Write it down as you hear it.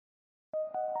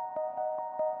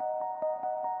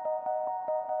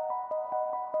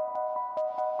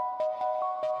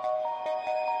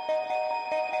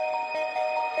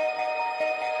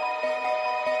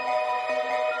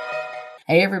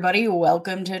Hey, everybody.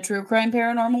 Welcome to True Crime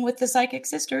Paranormal with the Psychic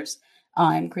Sisters.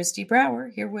 I'm Kristi Brower,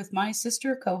 here with my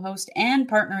sister, co-host, and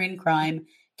partner in crime,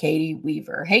 Katie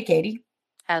Weaver. Hey, Katie.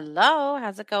 Hello,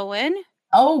 how's it going?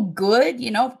 Oh, good.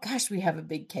 Gosh, we have a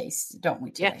big case, don't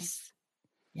we, today? Yes,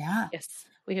 Yeah. yes.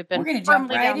 We have We're been going to jump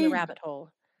firmly right down the in. rabbit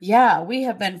hole. Yeah, we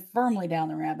have been firmly down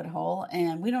the rabbit hole,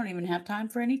 and we don't even have time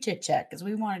for any chit-chat because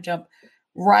we want to jump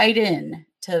right in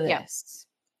to Yep, this.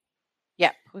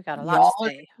 yep. We got a lot to Y'all are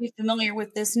say. familiar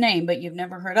with this name, but you've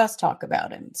never heard us talk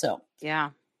about him. So Yeah,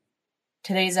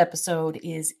 today's episode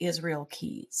is Israel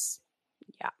Keys.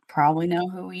 yeah. Probably know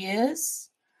who he is,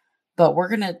 but we're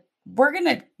gonna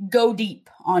go deep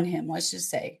on him. Let's just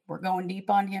say we're going deep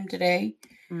on him today.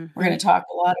 We're Mm-hmm. gonna talk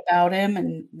a lot about him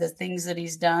and the things that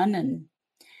he's done and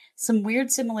some weird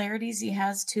similarities he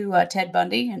has to Ted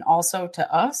Bundy and also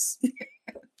to us.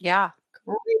 Yeah,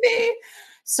 Creepy.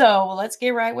 So let's get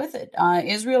right with it.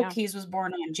 Israel yeah. Keys was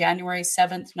born on January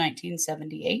 7th,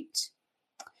 1978.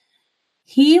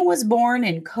 He was born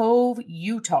in Cove,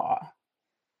 Utah,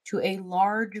 to a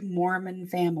large Mormon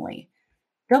family.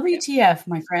 Yep. WTF,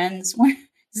 my friends?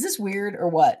 Is this weird or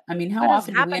what? I mean, how What is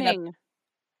often do happening?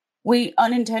 we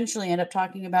unintentionally end up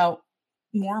talking about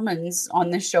Mormons on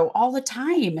this show all the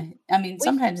time? I mean, We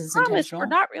sometimes it's promise we're intentional.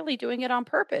 not really doing it on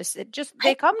purpose. They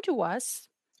I, come to us.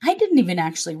 I didn't even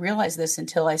actually realize this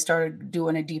until I started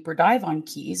doing a deeper dive on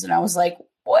Keys, and I was like,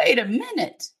 wait a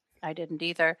minute. I didn't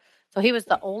either. So he was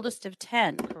the oldest of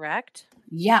 10, correct?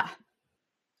 Yeah,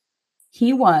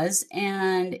 he was,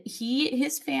 and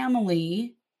his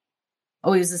family.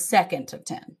 Oh, he was the second of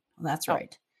 10. Well, that's Oh,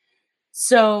 right.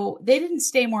 So they didn't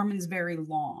stay Mormons very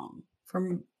long.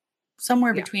 From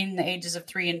somewhere yeah. between the ages of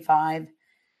 3 and 5,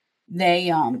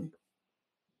 they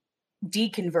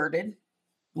deconverted,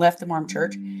 left the Mormon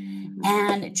church, Mm-hmm.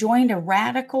 and joined a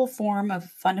radical form of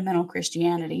fundamental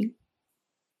Christianity.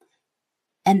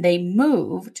 And they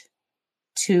moved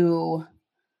to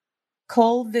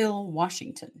Colville,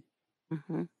 Washington.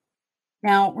 Mm-hmm.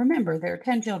 Now, remember, there are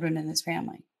 10 children in this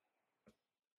family.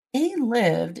 They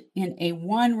lived in a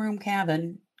one-room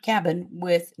cabin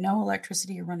with no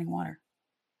electricity or running water.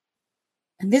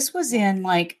 And this was Yeah. in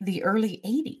like the early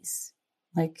 80s.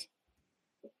 Like,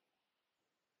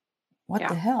 what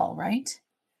the Yeah. hell, right?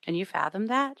 Can you fathom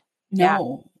that? Yeah.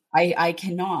 No, I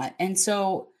cannot. And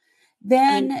so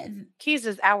I mean, then, Keys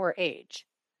is our age.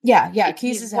 yeah,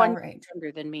 Keys He's is 1 year our age.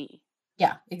 younger than me.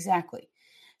 Yeah, exactly.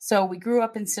 So we grew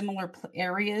up in similar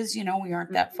areas. We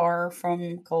aren't that Mhm. far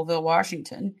from Colville,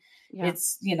 Washington. Yeah.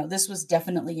 This was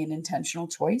definitely an intentional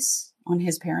choice on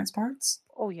his parents' parts.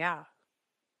 Oh, yeah.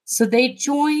 So they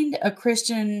joined a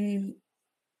Christian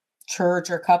church,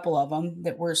 or a couple of them,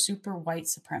 that were super white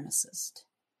supremacist,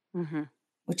 Mhm.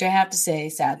 which I have to say,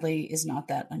 sadly, is not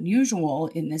that unusual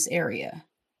in this area.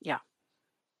 Yeah.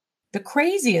 The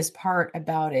craziest part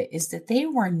about it is that they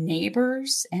were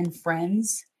neighbors and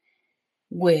friends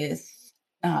with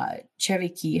Chevy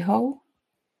Kehoe.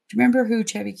 Do you remember who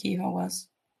Chevy Kehoe was?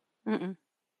 Mm-mm.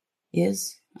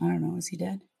 Is? I don't know. Is he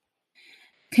dead?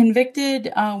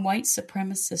 Convicted white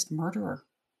supremacist murderer.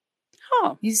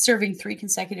 Oh, He's serving 3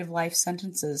 consecutive life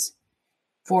sentences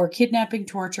for kidnapping,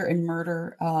 torture, and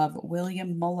murder of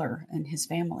William Muller and his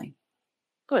family.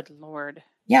 good Lord.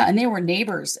 Yeah, and they were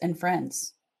neighbors and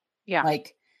friends. Yeah.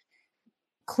 Like,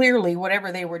 clearly,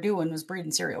 whatever they were doing was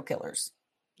breeding serial killers,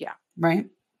 Yeah. right?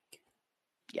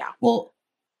 Yeah. Well,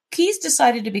 Keyes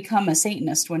decided to become a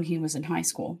Satanist when he was in high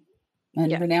school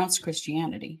and Yeah. renounced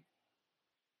Christianity.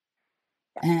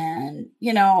 Yeah. And,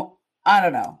 I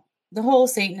don't know. The whole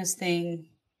Satanist thing,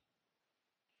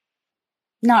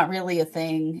 not really a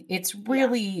thing. It's Yeah.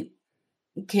 really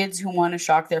kids who want to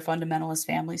shock their fundamentalist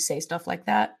families say stuff like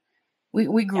that. Yeah.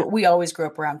 We always grew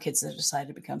up around kids that decided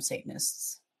to become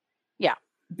Satanists Yeah.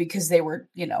 because they were,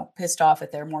 pissed off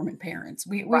at their Mormon parents.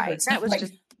 We heard Right. That stuff was like,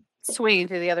 just swinging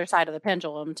to the other side of the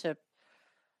pendulum to,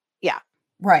 yeah.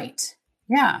 right.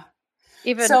 Yeah.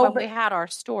 Even So, when we but had our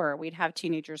store, we'd have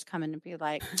teenagers come in and be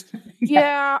like, yeah,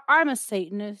 yeah, I'm a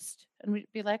Satanist. And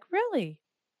we'd be like, really?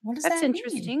 what does That's that mean?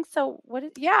 interesting. So what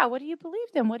do you believe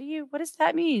then? What does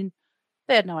that mean?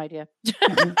 They had no idea.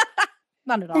 Mm-mm.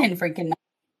 Not at They all. didn't freaking know.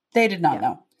 They did not Yeah.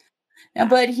 know. Yeah.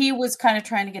 But he was kind of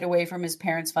trying to get away from his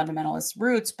parents' fundamentalist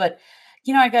roots. But,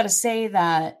 I got to say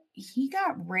that he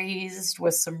got raised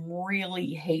with some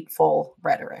really hateful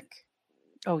rhetoric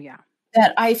Oh, yeah.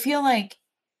 that I feel like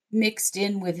mixed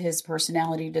in with his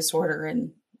personality disorder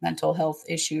and mental health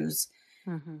issues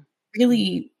Hmm.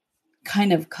 really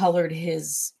kind of colored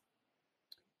his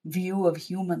view of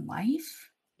human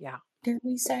life, Yeah. dare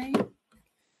we say.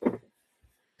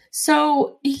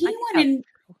 So he I think went that's in.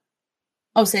 true.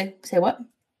 Oh, say what?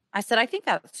 I said, I think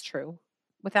that's true.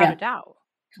 without a Yeah. doubt.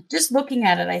 Just looking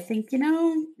at it, I think,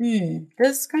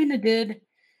 this kind of did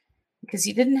because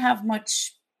he didn't have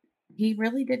much. He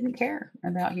really didn't care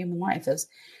about human life as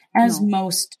No.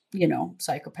 most,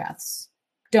 psychopaths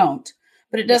don't.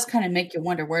 But it Yeah. does kind of make you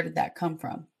wonder, where did that come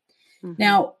from? Mhm.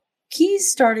 Now,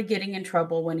 Keyes started getting in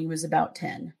trouble when he was about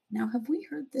 10. Now, have we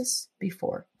heard this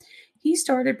before? He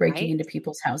started breaking Right? into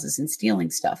people's houses and stealing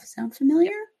stuff. Sound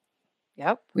familiar? Yep.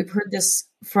 Yep. We've heard this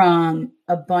from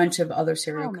a bunch of other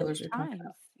serial So many killers we've talked times.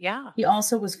 about. Yeah. He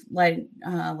also was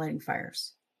lighting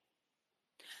fires.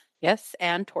 Yes,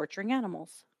 and torturing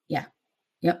animals. Yeah.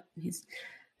 Yep. He's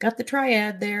got the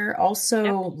triad there. Yep.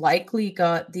 Also likely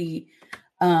got the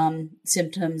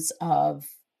symptoms of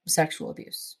sexual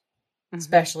abuse, Mhm.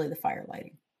 especially the fire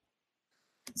lighting.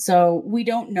 So we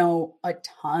don't know a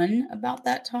ton about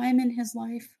that time in his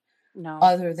life, No,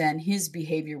 other than his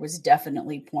behavior was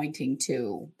definitely pointing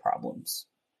to problems.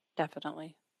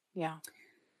 definitely. Yeah.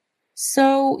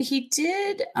 So he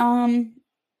did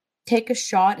take a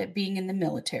shot at being in the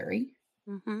military.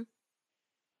 Mhm.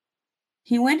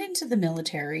 He went into the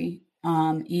military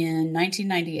in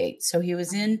 1998. So he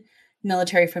was Mhm. in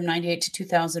military from 98 to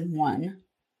 2001.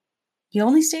 He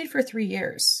only stayed for 3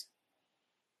 years.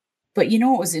 But you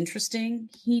know what was interesting?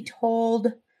 He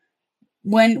told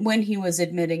when he was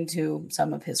admitting to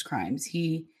some of his crimes,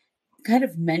 he kind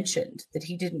of mentioned that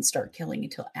he didn't start killing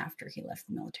until after he left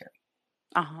the military.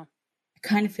 Uh-huh. I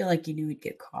kind of feel like he knew he'd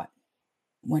get caught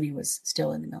when he was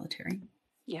still in the military.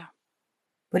 Yeah.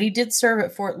 But he did serve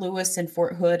at Fort Lewis and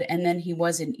Fort Hood, and then he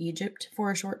was in Egypt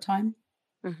for a short time.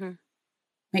 Mhm.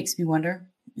 Makes me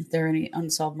wonder if there are any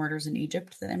unsolved murders in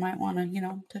Egypt that I might want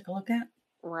to, take a look at.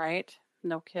 Right.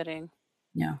 No kidding.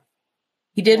 Yeah.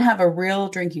 He did Yeah. have a real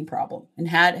drinking problem and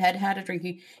had a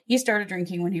drinking. He started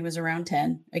drinking when he was around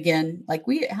 10. Again, like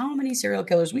how many serial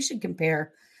killers we should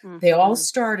compare? They all Mhm.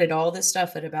 started all this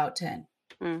stuff at about 10.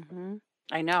 Mhm.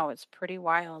 I know, it's pretty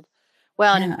wild.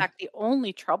 Well, and in Yeah. fact, the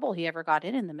only trouble he ever got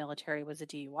in the military was a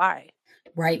DUI.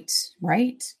 Right.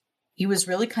 Right. He was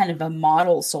really kind of a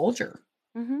model soldier.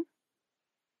 Mhm.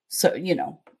 So,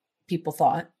 people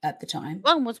thought at the time.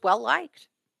 Well, and was well liked.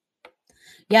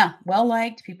 Yeah, well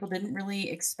liked. People didn't really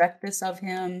expect this of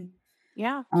him.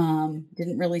 Yeah.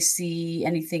 Didn't really see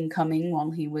anything coming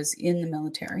while he was in the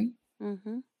military.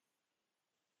 Mhm.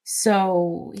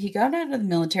 So he got out of the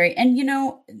military, and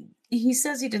he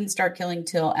says he didn't start killing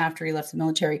till after he left the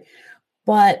military.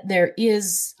 But there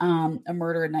is a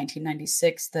murder in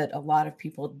 1996 that a lot of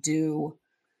people do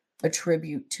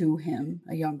attribute to him,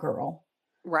 a young girl,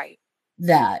 Right.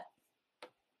 that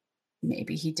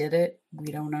maybe he did it.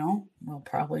 We don't know. We'll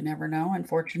probably never know,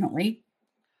 unfortunately.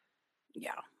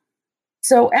 Yeah.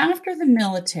 So after the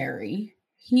military,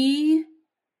 he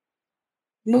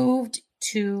moved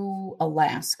to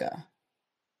Alaska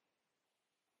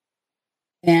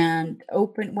and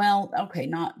opened, well, okay,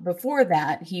 not before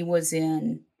that, he was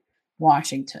in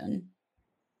Washington.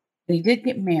 And he did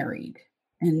get married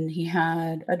and he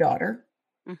had a daughter.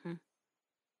 Mhm.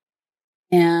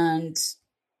 And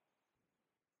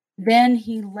then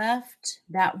he left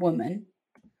that woman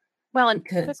Well, and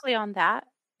because, quickly on that,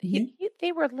 Mhm.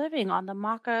 they were living on the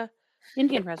Maka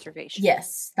Indian reservation,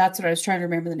 Yes, that's what I was trying to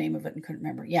remember the name of it and couldn't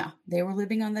remember. Yeah, they were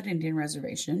living on that Indian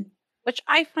reservation. which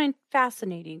I find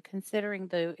fascinating considering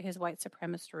his white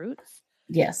supremacist roots.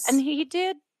 And Yes. he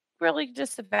did really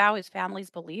disavow his family's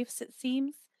beliefs, it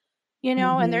seems,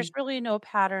 and there's Hmm. really no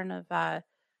pattern of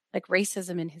like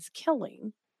racism in his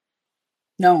killing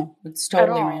No, it's at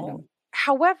totally all. random.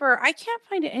 However, I can't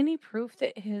find any proof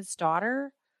that his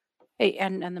daughter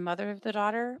and the mother of the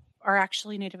daughter are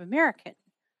actually Native American.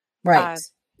 Right. Uh,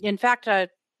 in fact,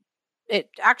 it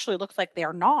actually looks like they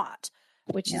are not,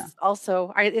 which Yeah. is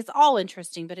also it's all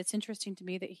interesting, but it's interesting to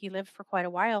me that he lived for quite a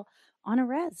while on a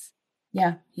res.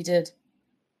 Yeah, he did.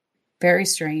 Very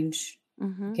strange.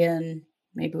 Mhm. Again,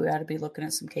 maybe we ought to be looking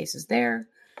at some cases there.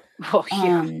 Oh,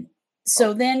 yeah. Um, Oh,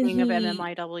 so then king of he,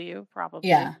 MMIW, probably.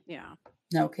 yeah, Yeah.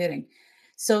 no kidding.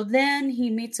 So then he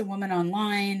meets a woman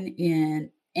online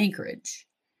in Anchorage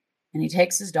and he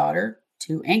takes his daughter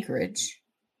to Anchorage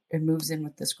and moves in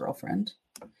with this girlfriend.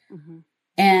 Mhm.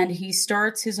 And he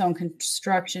starts his own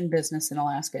construction business in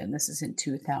Alaska. And this is in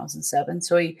 2007.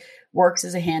 So he works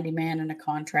as a handyman and a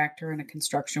contractor and a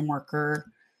construction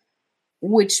worker,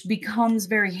 which becomes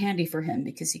very handy for him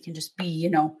because he can just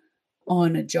be,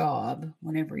 on a job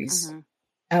whenever he's Mhm.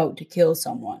 out to kill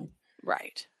someone.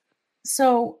 Right.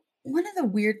 So, one of the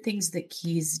weird things that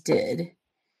Keyes did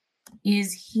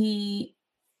is he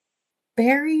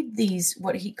buried these,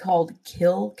 what he called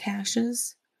kill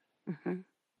caches, Mhm.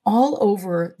 all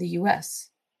over the US.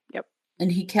 Yep.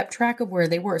 and he kept track of where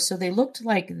they were. So they looked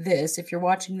like this. If you're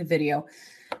watching the video,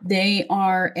 they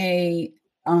are a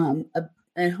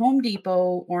Home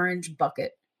Depot orange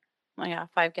bucket. Oh, yeah,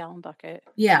 5-gallon bucket.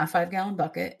 Yeah, 5-gallon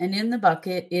bucket. And in the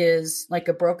bucket is like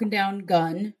a broken down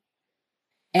gun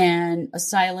and a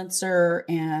silencer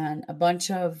and a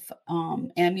bunch of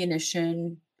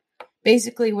ammunition,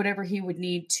 basically whatever he would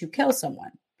need to kill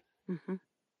someone. Mhm.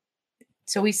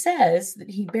 So he says that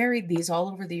he buried these all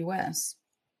over the US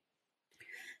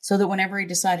so that whenever he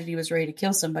decided he was ready to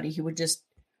kill somebody, he would just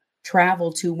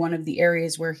travel to one of the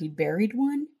areas where he buried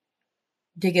one,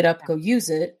 dig it up, Yeah. go use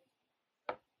it,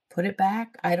 put it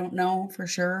back. I don't know for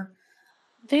sure.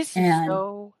 This is And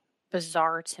so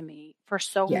bizarre to me for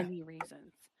so yeah. many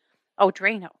reasons. Oh,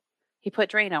 Drano. He put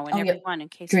Drano in Oh, every yep. one in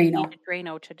case he Drano. needed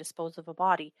Drano to dispose of a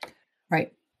body.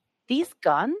 Right. These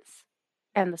guns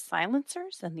and the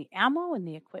silencers and the ammo and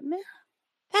the equipment,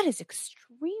 that is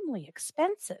extremely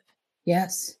expensive.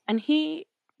 Yes. And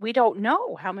we don't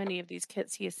know how many of these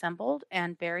kits he assembled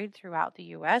and buried throughout the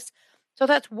US. So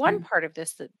that's one Yeah. part of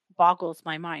this that boggles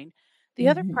my mind. The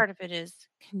other Hmm. part of it is,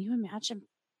 can you imagine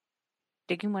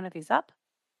digging one of these up?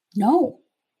 No.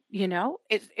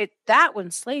 It that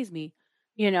one slays me.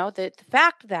 That the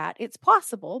fact that it's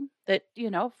possible that,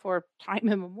 for time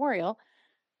immemorial,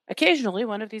 occasionally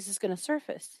one of these is going to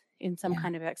surface in some Yeah.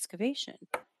 kind of excavation.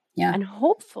 Yeah. And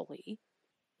hopefully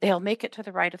they'll make it to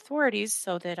the right authorities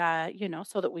so that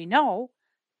so that we know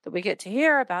that we get to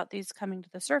hear about these coming to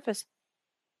the surface.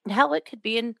 Hell, it could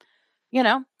be in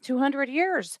 200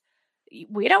 years.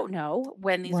 We don't know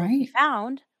when these will be Right.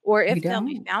 found, or We if they'll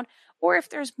be don't. found, or if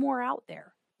there's more out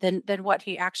there than what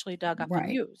he actually dug up and Right.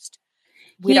 used.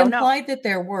 We He don't know. implied that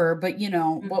there were, but what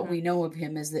Mhm. we know of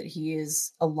him is that he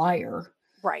is a liar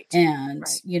Right. and,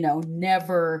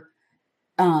 Right.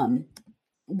 um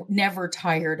never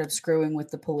tired of screwing with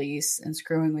the police and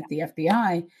screwing Yeah. with the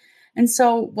FBI. And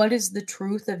so what is the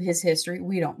truth of his history?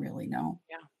 We don't really know.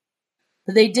 Yeah.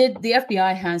 But the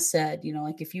FBI has said,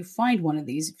 like if you find one of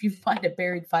these, if you find a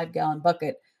buried 5-gallon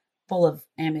bucket full of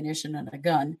ammunition and a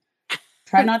gun,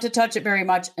 try not to touch it very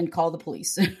much and call the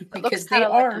police It looks because they kinda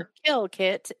like a are, kill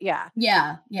kit. Yeah.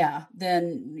 yeah, yeah.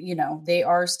 Then, they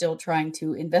are still trying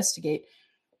to investigate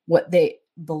what they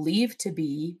believe to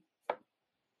be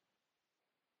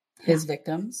Yeah. his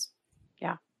victims.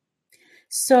 Yeah.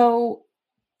 So,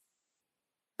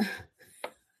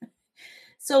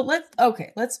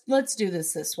 let's do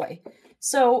this way.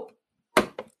 So,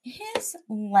 his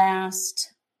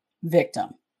last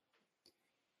victim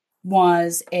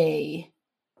was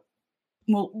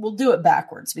we'll do it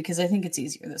backwards because I think it's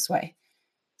easier this way.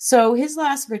 So his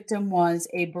last victim was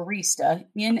a barista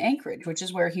in Anchorage, which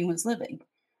is where he was living.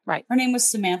 Right. Her name was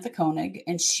Samantha Koenig,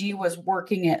 and she was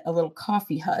working at a little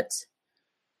coffee hut.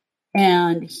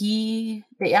 And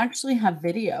they actually have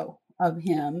video of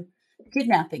him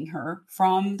kidnapping her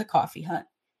from the coffee hut.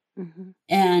 Mhm.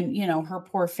 And, her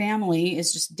poor family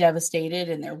is just devastated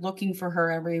and they're looking for her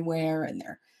everywhere and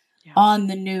they're Yeah. on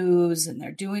the news and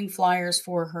they're doing flyers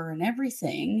for her and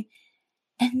everything.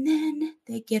 And then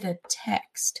they get a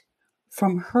text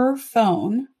from her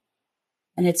phone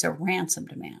and it's a ransom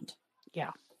demand.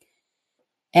 Yeah.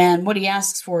 And what he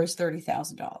asks for is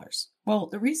 $30,000. Well,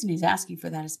 the reason he's asking for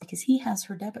that is because he has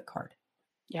her debit card.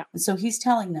 Yeah. And so he's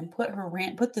telling them,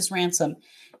 put this ransom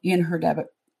in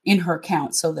her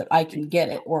account so that I can get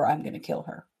it or I'm going to kill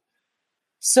her.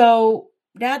 So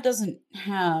Dad doesn't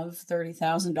have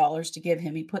 $30,000 to give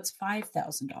him. He puts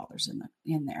 $5,000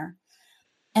 in there.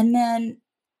 And then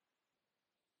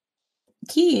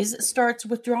Keys starts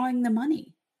withdrawing the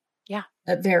money Yeah.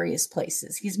 at various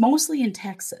places. He's mostly in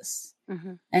Texas.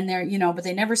 Mhm. And but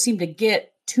they never seem to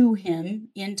get to him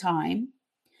in time.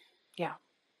 Yeah.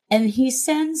 And he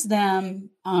sends them,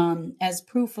 as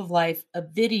proof of life, a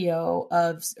video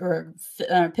or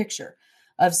a picture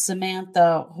of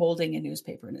Samantha holding a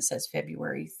newspaper, and it says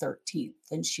February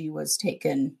 13th, and she was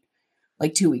taken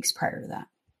like 2 weeks prior to that.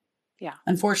 Yeah.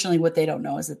 Unfortunately, what they don't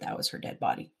know is that was her dead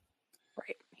body.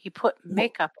 Right. He put Wh-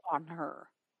 makeup on her.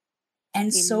 And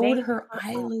He sewed made her her up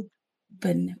eyelid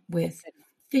with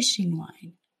fishing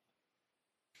line.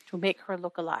 to make her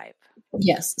look alive.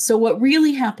 Yes. So what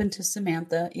really happened to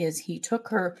Samantha is he took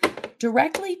her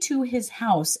directly to his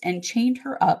house and chained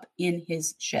her up in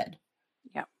his shed.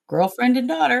 Yeah. Girlfriend and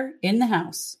daughter in the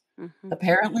house, Mhm.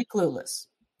 apparently clueless.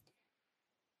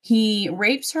 He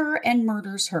rapes her and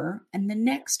murders her, and the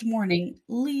next morning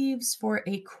leaves for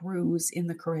a cruise in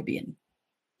the Caribbean.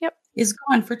 Yep. Is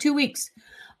gone for 2 weeks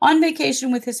on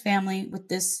vacation with his family with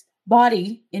this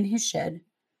body in his shed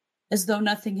as though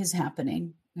nothing is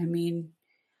happening. I mean,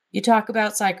 you talk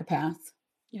about psychopath.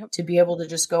 Yep. to be able to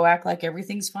just go act like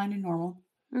everything's fine and normal.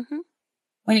 Mhm.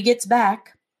 When he gets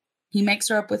back, he makes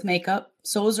her up with makeup,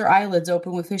 sews her eyelids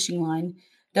open with fishing line,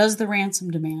 does the ransom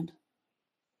demand.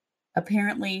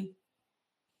 Apparently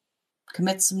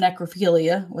commits some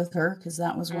necrophilia with her because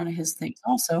that was one Mm. of his things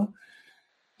also.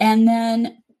 And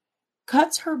then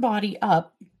cuts her body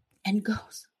up and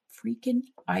goes freaking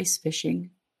ice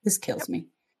fishing. This kills Yep. me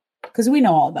because we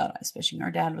know all about ice fishing.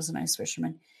 Our dad was an ice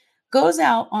fisherman. Goes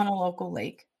out on a local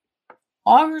lake,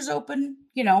 augers open,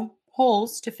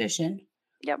 holes to fish in,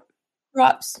 Yep.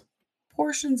 drops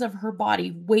portions of her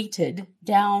body weighted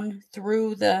down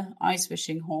through the ice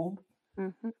fishing hole,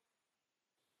 Mhm.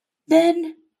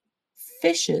 then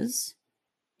fishes.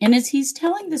 And as he's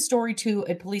telling the story to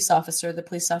a police officer, the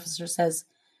police officer says,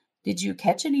 "Did you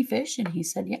catch any fish?" And he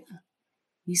said, "Yeah."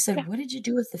 He Yeah. said, "What did you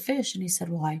do with the fish?" And he said,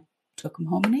 "Well, I took them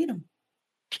home and ate them."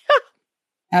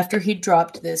 After he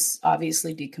dropped this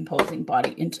obviously decomposing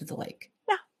body into the lake.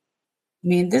 Yeah. I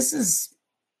mean, this is,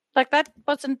 Like, that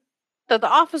wasn't the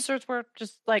officers were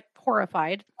just, like,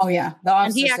 horrified, oh yeah, the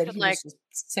and he officer said acted he like, was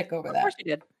just sick over "Of course that. he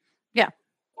did." Yeah.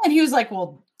 And he was like,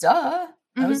 "Well, duh,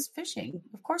 I Mhm. was fishing.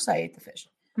 Of course I ate the fish."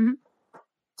 Mhm.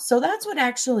 So that's what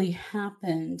actually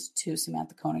happened to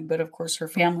Samantha Koenig. But of course, her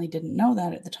family didn't know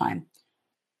that at the time.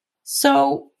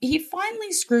 So he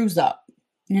finally screws up.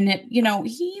 And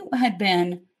he had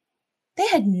been, they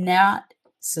had not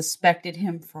suspected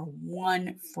him for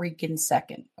one freaking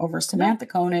second over No. Samantha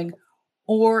Koenig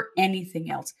or anything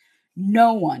else.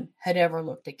 No one had ever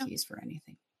looked at No. keys for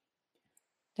anything.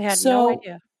 They had no So,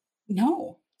 idea.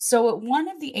 no. So at one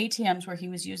of the ATMs where he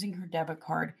was using her debit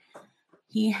card,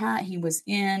 he was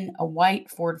in a white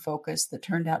Ford Focus that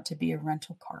turned out to be a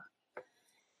rental car.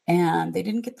 And they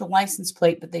didn't get the license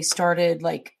plate, but they started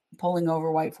like pulling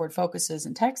over white Ford Focuses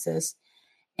in Texas.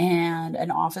 And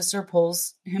an officer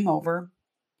pulls him over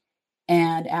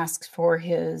and asks for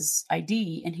his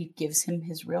ID, and he gives him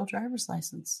his real driver's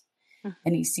license. Mm.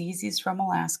 And he sees he's from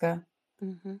Alaska,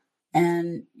 Mhm.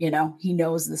 and he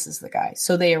knows this is the guy.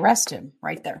 So they arrest him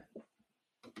right there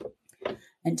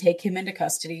and take him into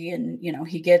custody, and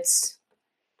he gets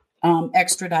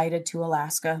extradited to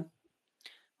Alaska.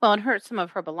 Well, and some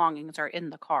of her belongings are in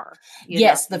the car,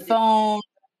 Yes, the the phone.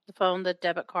 phone, the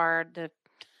debit card,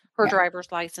 her Yeah,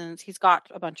 driver's license. He's got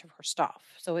a bunch of her stuff.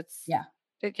 So yeah,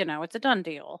 it's a done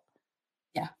deal.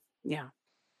 yeah. Yeah.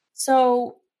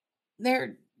 So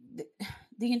there,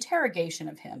 the interrogation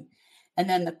of him, and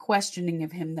then the questioning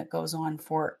of him that goes on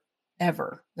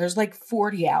forever. There's like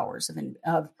 40 hours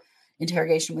of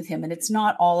interrogation with him, and it's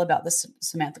not all about the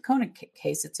Samantha Koenig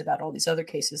case. It's about all these other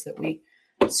cases that we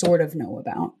sort of know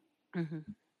about. Mhm.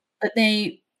 But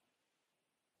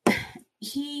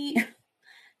he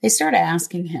they start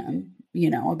asking him,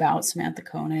 about Samantha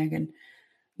Koenig, and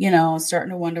starting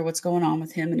to wonder what's going on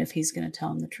with him and if he's going to tell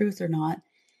them the truth or not.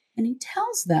 And he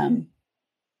tells them,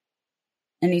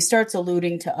 and he starts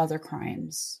alluding to other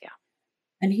crimes. Yeah.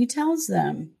 And he tells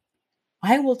them,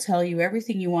 "I will tell you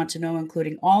everything you want to know,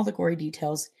 including all the gory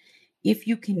details, if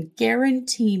you can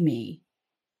guarantee me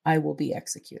I will be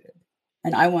executed.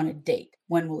 And I want a date.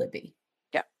 When will it be?"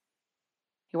 Yeah.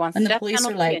 He wants And the the death police are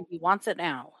penalty, like, and he wants it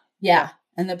now. Yeah. "Yeah."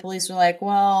 And the police are like,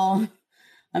 "Well,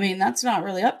 I mean, that's not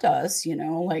really up to us,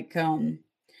 like,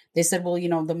 they said, well,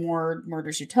 the more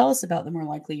murders you tell us about, the more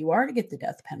likely you are to get the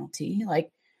death penalty.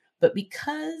 Like, but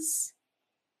because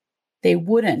they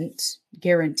wouldn't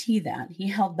guarantee that, he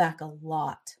held back a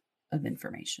lot of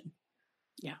information.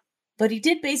 Yeah. But he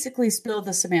did basically spill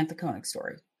the Samantha Koenig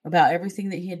story about everything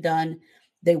that he had done.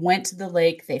 They went to the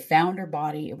lake, they found her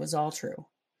body, it was all true.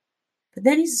 But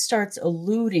then he starts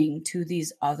alluding to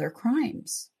these other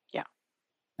crimes. Yeah.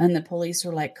 And the police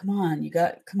are like, come on,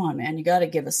 man, you got to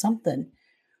give us something.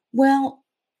 Well,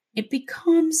 it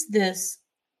becomes this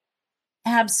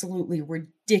absolutely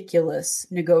ridiculous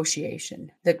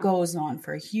negotiation that Mhm. goes on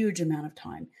for a huge amount of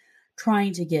time,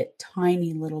 trying to get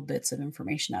tiny little bits of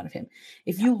information out of him.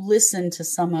 If Yeah. you listen to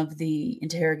some of the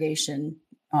interrogation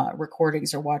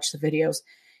recordings or watch the videos,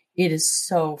 it is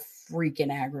so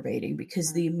freaking aggravating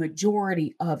because Mhm. the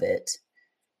majority of it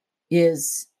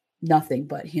is nothing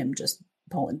but him just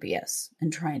pulling BS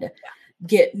and trying to Yeah.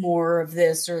 get more of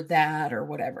this or that or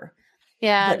whatever.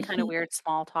 Yeah, But and kinda he, weird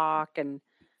small talk and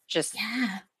just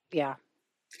yeah, yeah.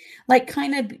 like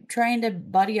kind of trying to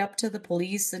buddy up to the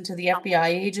police and to the Uh-huh. FBI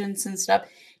agents and stuff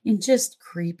in just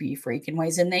creepy freaking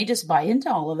ways. And they just buy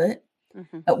into all of it.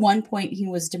 Mhm. At one point, he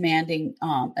was demanding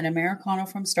an Americano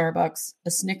from Starbucks,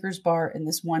 a Snickers bar, and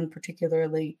this one particular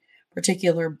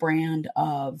brand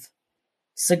of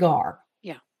cigar.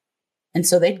 Yeah. And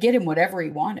so they'd get him whatever he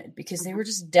wanted because they Mhm. were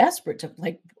just desperate to,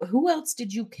 like, who else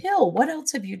did you kill? What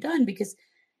else have you done? Because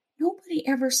nobody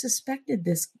ever suspected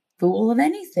this fool of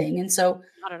anything. And so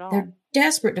Not at all. they're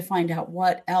desperate to find out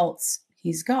what else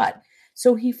he's got.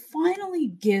 So he finally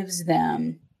gives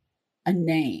them a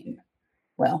name.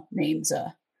 Well, names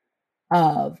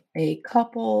of a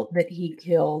couple that he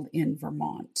killed in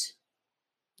Vermont.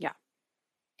 Yeah.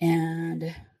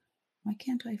 And why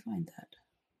can't I find that?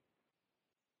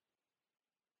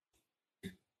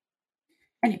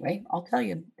 Anyway, I'll tell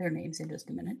you their names in just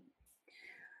a minute.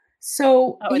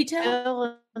 So Oh, he it's tell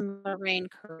Bill and Lorraine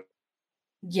Curry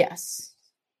yes,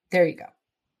 there you go.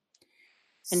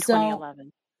 in So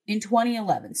 2011. in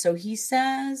 2011, so he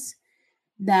says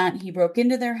that he broke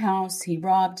into their house, he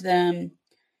robbed them,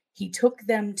 he took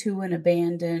them to an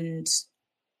abandoned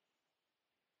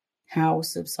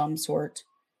house of some sort.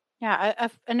 Yeah,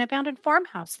 an abandoned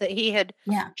farmhouse that he had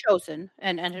Yeah, chosen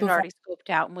and had before already scoped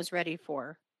out and was ready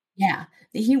for. yeah,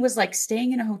 he was like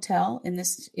staying in a hotel in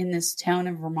this town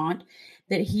in Vermont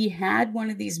that he had one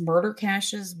of these murder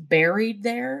caches buried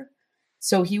there.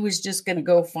 So he was just going to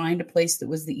go find a place that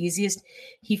was the easiest.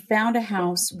 He found a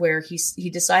house where he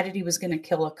decided he was going to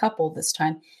kill a couple this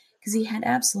time because he had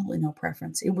absolutely no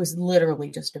preference. It was literally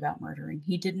just about murdering.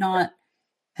 He did not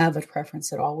have a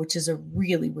preference at all, which is a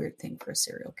really weird thing for a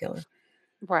serial killer.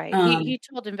 Right. He Um,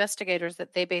 told investigators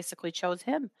that they basically chose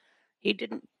him. He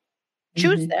didn't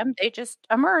choose mhm, them. They just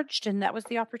emerged and that was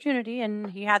the opportunity and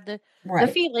he had the right.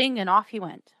 feeling and off he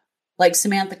went. Like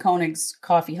Samantha Koenig's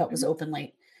coffee hut was Mhm. open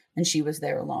late and she was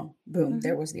there alone. Boom,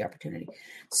 there Mhm. was the opportunity. Yep.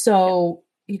 So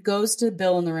he goes to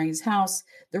Bill and Lorraine's house.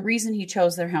 The reason he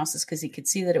chose their house is because he could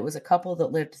see that it was a couple that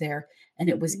lived there and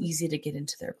it was Mhm. easy to get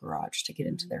into their garage, to get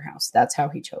into Mhm. their house. That's how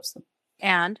he chose them.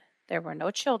 And there were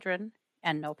no children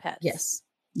and no pets. Yes.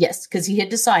 Yes, because he had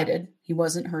decided he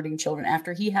wasn't hurting children.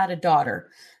 After he had a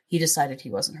daughter, he decided he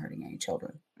wasn't hurting any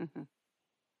children. Mhm.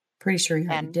 Pretty sure he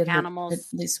And did hurt at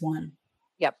animals. least one.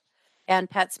 Yep. And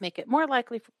pets make it more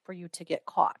likely for you to get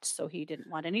caught. So he didn't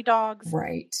want any dogs,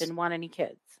 Right. didn't want any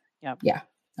kids. Yep. Yeah,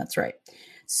 that's right.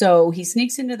 So he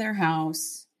sneaks into their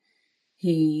house.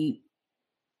 He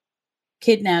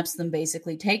kidnaps them,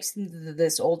 basically, takes them to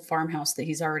this old farmhouse that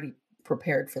he's already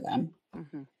prepared for them.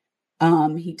 Mhm.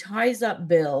 He ties up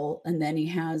Bill and then he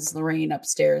has Lorraine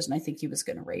upstairs, and I think he was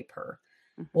going to rape her.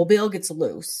 Well, Mhm. Bill gets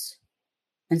loose,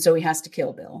 and so he has to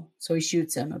kill Bill. So he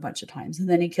shoots him a bunch of times, and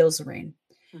then he kills Lorraine,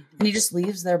 Mhm. and he just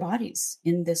leaves their bodies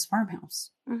in this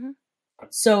farmhouse. Mhm.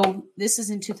 So this is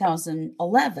in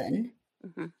 2011,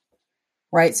 Mhm.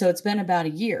 right? So it's been about a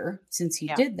year since he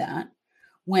Yeah. did that.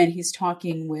 When he's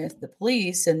talking with the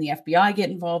police and the FBI get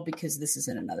involved because this is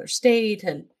in another state,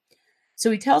 and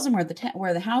so he tells them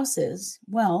where the house is.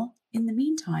 Well, in the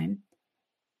meantime,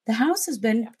 the house has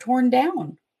been Yeah. torn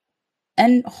down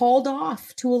and hauled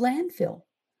off to a landfill,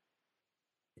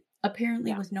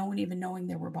 apparently Yeah. with no one even knowing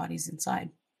there were bodies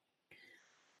inside.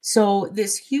 So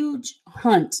this huge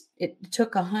hunt, it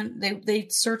took a hunt. They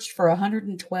searched for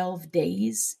 112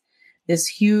 days. This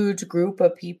huge group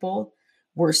of people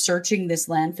were searching this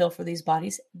landfill for these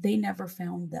bodies. They never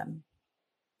found them.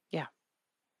 Yeah.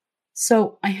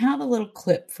 So I have a little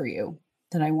clip for you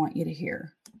that I want you to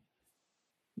hear.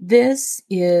 This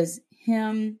is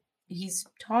him. He's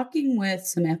talking with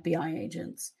some FBI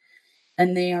agents,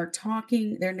 and they're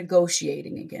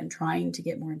negotiating again, trying to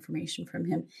get more information from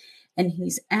him. And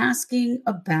he's asking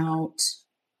about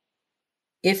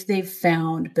if they've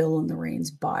found Bill and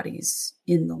Lorraine's bodies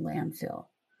in the landfill.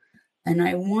 And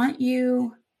I want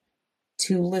you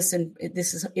to listen.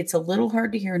 It's a little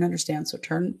hard to hear and understand, so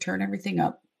turn everything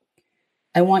up.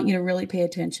 I want you to really pay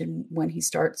attention when he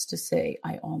starts to say,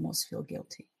 I almost feel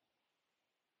guilty.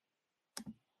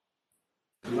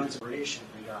 We went to Radiation,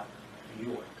 we got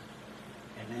New York,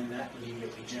 and then that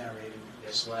immediately generated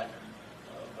this letter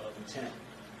of intent.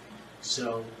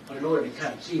 So, but in order to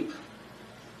kind of keep,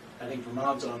 I think,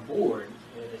 Vermont on board,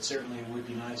 it certainly would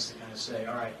be nice to kind of say,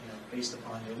 all right, based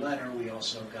upon your letter, we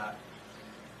also got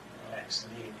X,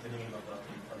 the name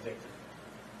of a victim,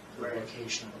 the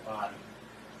location of a body.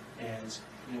 And,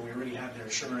 we already have their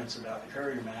assurance about the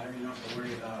Courier matter. You don't have to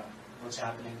worry about what's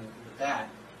happening with that,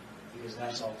 because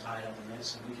that's all tied up in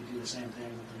this, and we could do the same thing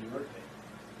with the New York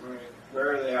paper. Right.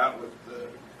 Where are they at with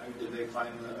did they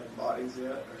find the bodies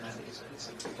yet? Or? I think it's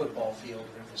a football field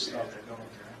with the stuff they're going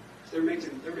through.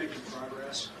 They're making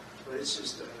progress, but it's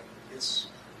just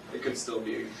It could still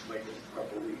be like a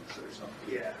couple weeks or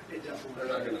something. yeah, it definitely.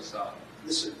 They're not going to stop.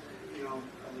 This is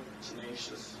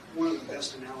Tenacious. one of the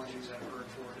best analogies I've heard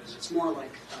for it is it's more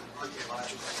like an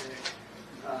archaeological dig.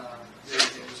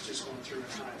 They was just going through and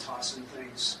kind of tossing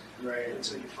things Right.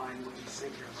 until you find what you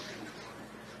think you're looking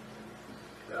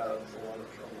for. Yeah, that's a lot of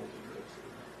trouble to go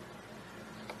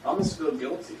through. I almost feel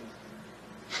guilty.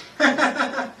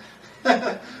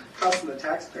 Costing the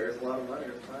taxpayers a lot of money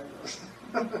to find those.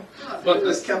 But I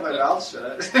just kept my mouth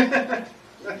shut.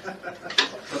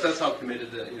 But that's how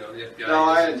committed the FBI No,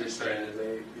 I is. understand.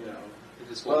 They, It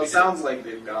just well, won't it be sounds like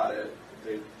they've got it.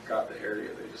 They've got the area.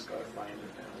 They just got to find it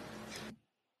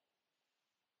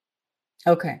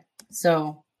now. Okay,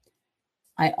 so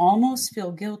I almost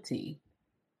feel guilty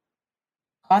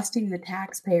costing the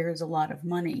taxpayers a lot of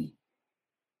money.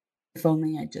 If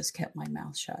only I just kept my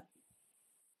mouth shut.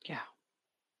 Yeah.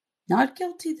 Not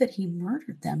guilty that he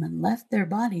murdered them and left their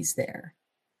bodies there.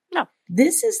 No.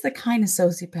 This is the kind of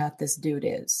sociopath this dude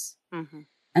is. Mm-hmm.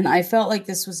 And I felt like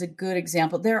this was a good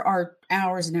example. There are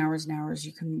hours and hours and hours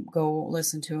you can go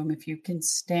listen to him if you can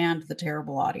stand the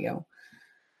terrible audio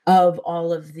of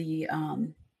all of the,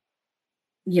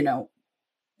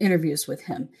 interviews with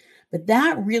him. But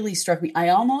that really struck me. I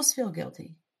almost feel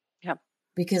guilty. Yep.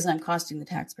 Because I'm costing the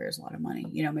taxpayers a lot of money.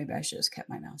 Maybe I should have just kept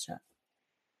my mouth shut.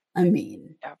 I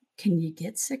mean, can you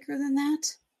get sicker than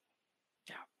that?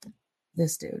 Yeah.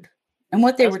 This dude. And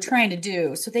what they were trying to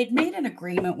do. So they'd made an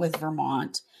agreement with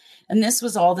Vermont. And this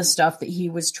was all the stuff that he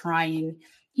was trying.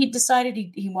 He decided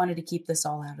he wanted to keep this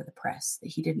all out of the press, that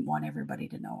he didn't want everybody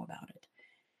to know about it.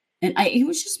 And he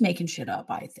was just making shit up,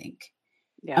 I think.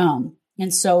 Yeah.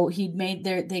 And so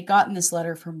they'd gotten this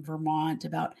letter from Vermont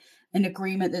about an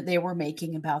agreement that they were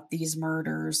making about these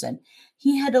murders. And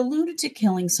he had alluded to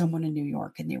killing someone in New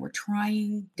York, and they were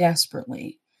trying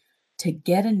desperately to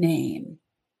get a name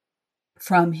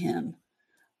from him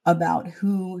about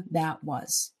who that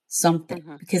was, something.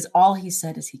 Mm-hmm. Because all he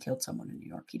said is he killed someone in New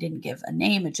York. He didn't give a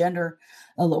name, a gender,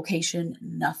 a location,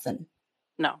 nothing.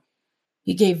 No.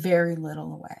 He gave very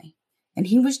little away. And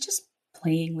he was just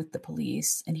playing with the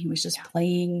police, and he was just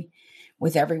playing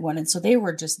with everyone. And so they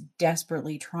were just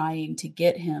desperately trying to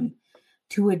get him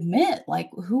to admit, like,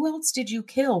 who else did you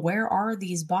kill? Where are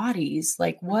these bodies?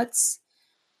 Like, what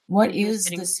is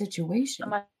the situation? So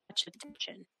much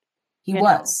attention. He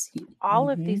was. All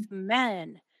of these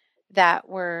men that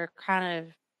were kind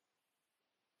of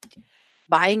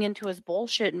buying into his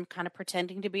bullshit and kind of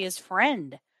pretending to be his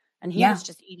friend. And he was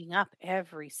just eating up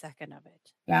every second of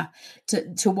it. Yeah.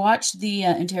 To watch the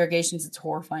interrogations, it's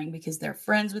horrifying because they're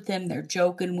friends with him. They're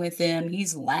joking with him.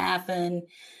 He's laughing.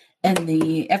 And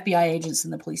the FBI agents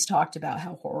and the police talked about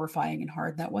how horrifying and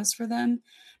hard that was for them.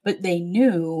 But they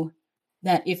knew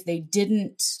that if they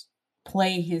didn't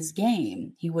play his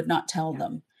game, he would not tell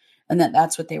them. And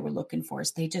that's what they were looking for,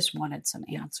 is they just wanted some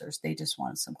answers. They just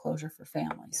wanted some closure for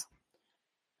families. Yeah.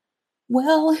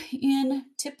 Well, in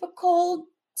typical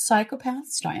psychopath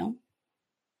style,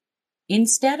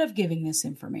 instead of giving this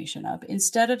information up,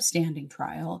 instead of standing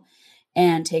trial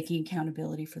and taking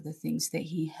accountability for the things that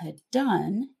he had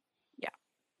done,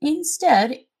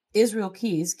 instead, Israel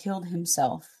Keyes killed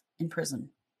himself in prison.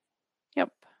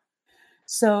 Yep.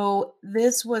 So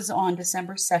this was on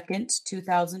December 2nd,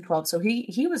 2012. So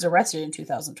he was arrested in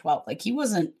 2012. Like, he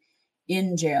wasn't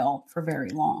in jail for very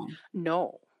long.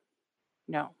 No.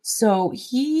 So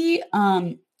he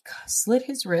slit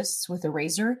his wrists with a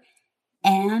razor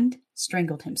and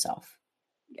strangled himself.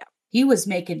 Yeah. He was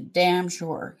making damn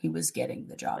sure he was getting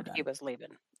the job done. He was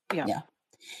leaving. Yeah.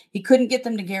 He couldn't get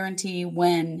them to guarantee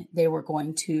when they were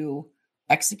going to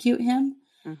execute him.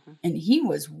 Mm-hmm. And he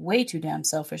was way too damn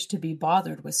selfish to be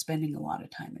bothered with spending a lot of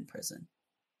time in prison.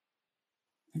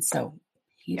 And so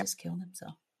he just killed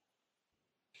himself.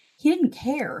 He didn't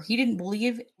care. He didn't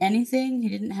believe anything. He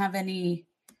didn't have any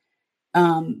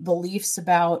beliefs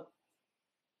about,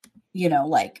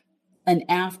 like an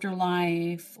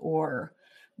afterlife or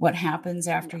what happens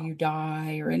after you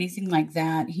die or anything like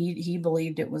that. He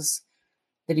believed it was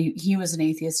that he was an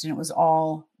atheist, and it was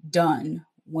all done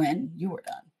when you were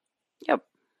done. Yep.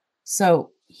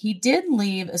 So he did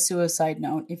leave a suicide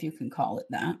note, if you can call it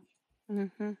that.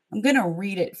 Mm-hmm. I'm going to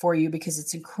read it for you because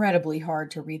it's incredibly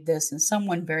hard to read this. And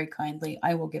someone very kindly,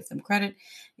 I will give them credit.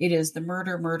 It is the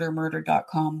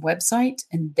murder.com website,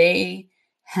 and they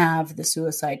have the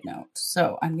suicide note.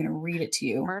 So I'm going to read it to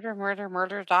you.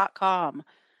 Murder.com.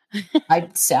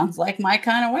 Sounds like my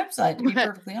kind of website, to be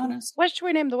perfectly honest. What should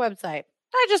we name the website?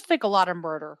 I just think a lot of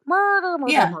murder. Murder.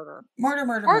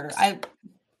 Murder.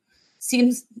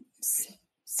 Seems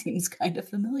kind of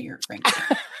familiar,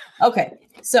 frankly. Okay,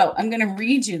 so I'm going to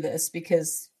read you this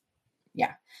because,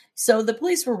 So the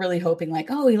police were really hoping, like,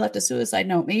 oh, he left a suicide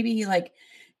note. Maybe he,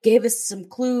 gave us some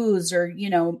clues or,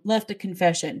 left a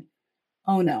confession.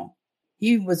 Oh, no.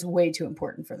 He was way too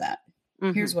important for that.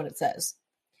 Mm-hmm. Here's what it says.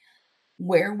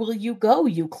 Where will you go,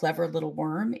 you clever little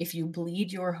worm, if you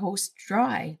bleed your host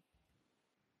dry?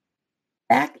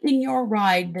 Back in your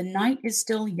ride, the night is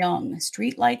still young.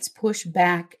 Streetlights push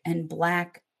back and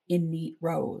black in neat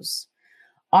rows.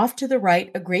 Off to the right,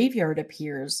 a graveyard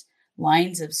appears,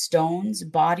 lines of stones,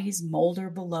 bodies molder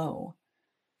below.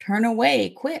 Turn away,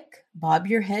 quick, bob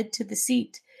your head to the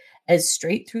seat, as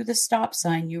straight through the stop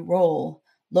sign you roll.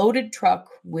 Loaded truck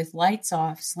with lights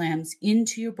off slams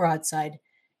into your broadside,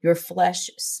 your flesh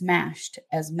smashed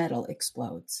as metal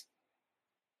explodes.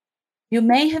 You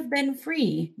may have been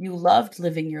free, you loved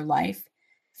living your life.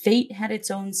 Fate had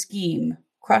its own scheme.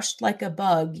 Crushed like a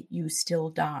bug, you still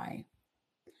die.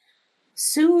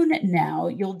 Soon now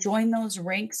you'll join those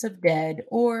ranks of dead,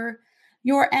 or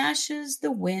your ashes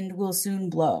the wind will soon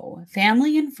blow.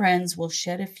 Family and friends will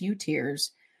shed a few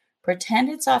tears. Pretend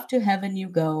it's off to heaven you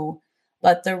go,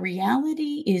 but the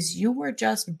reality is you were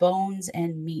just bones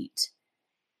and meat.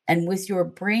 And with your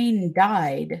brain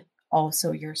died,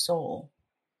 also your soul.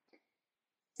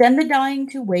 Send the dying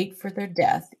to wait for their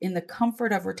death in the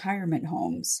comfort of retirement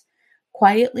homes.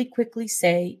 Quietly, quickly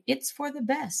say, it's for the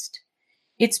best.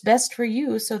 It's best for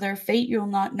you, so their fate you'll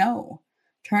not know.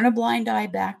 Turn a blind eye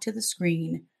back to the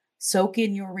screen. Soak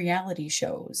in your reality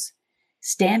shows.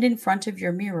 Stand in front of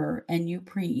your mirror and you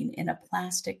preen in a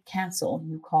plastic castle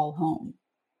you call home.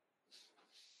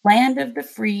 Land of the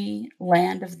free,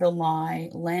 land of the lie,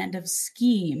 land of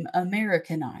scheme,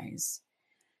 Americanize.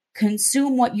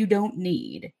 Consume what you don't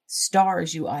need,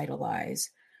 stars you idolize.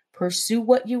 Pursue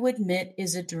what you admit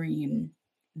is a dream,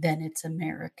 then it's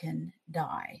American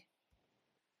die.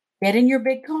 Get in your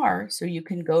big car so you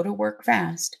can go to work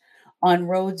fast on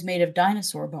roads made of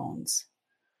dinosaur bones.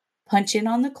 Punch in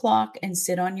on the clock and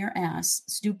sit on your ass,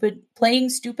 playing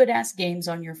stupid ass games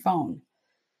on your phone.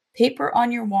 Paper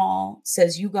on your wall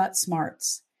says you got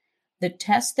smarts. The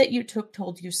test that you took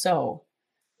told you so,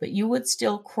 but you would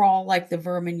still crawl like the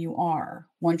vermin you are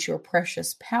once your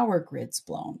precious power grid's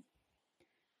blown.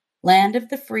 Land of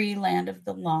the free, land of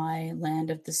the lie, land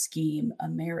of the scheme,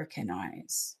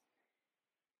 Americanize.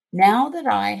 Now that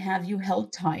I have you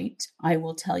held tight, I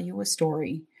will tell you a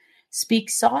story. Speak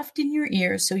soft in your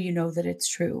ear so you know that it's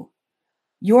true.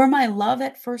 You're my love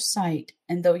at first sight,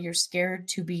 and though you're scared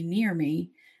to be near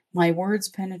me, my words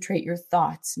penetrate your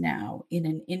thoughts now in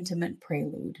an intimate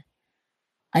prelude.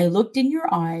 I looked in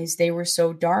your eyes, they were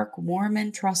so dark, warm,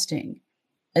 and trusting,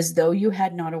 as though you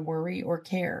had not a worry or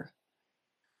care.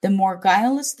 The more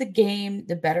guileless the game,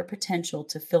 the better potential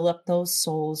to fill up those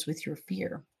souls with your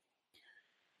fear.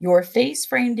 Your face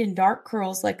framed in dark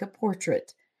curls like a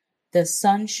portrait. The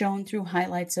sun shone through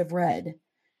highlights of red.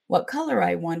 What color,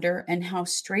 I wonder, and how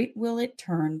straight will it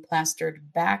turn,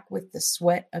 plastered back with the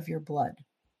sweat of your blood?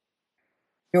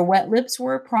 Your wet lips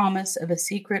were a promise of a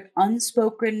secret,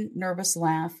 unspoken, nervous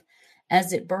laugh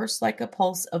as it burst like a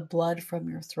pulse of blood from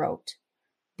your throat.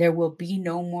 There will be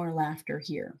no more laughter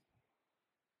here.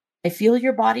 I feel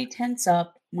your body tense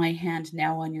up, my hand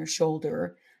now on your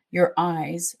shoulder. Your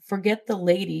eyes, forget the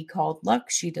lady called luck.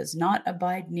 She does not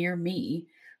abide near me,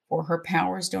 for her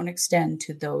powers don't extend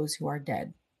to those who are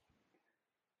dead.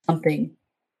 Something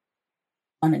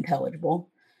unintelligible.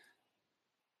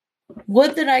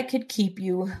 Would that I could keep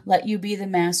you, let you be the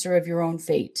master of your own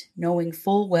fate, knowing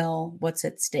full well what's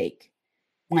at stake.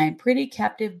 My pretty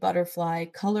captive butterfly,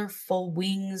 colorful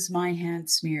wings my hand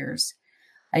smears.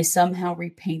 I somehow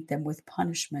repaint them with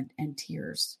punishment and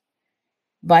tears.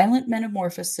 Violent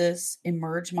metamorphosis,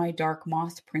 emerge my dark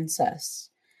moth princess.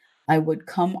 I would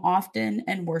come often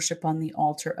and worship on the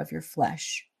altar of your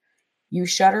flesh. You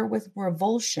shudder with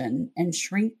revulsion and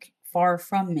shrink far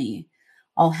from me.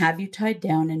 I'll have you tied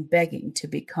down and begging to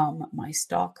become my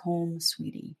Stockholm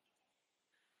sweetie.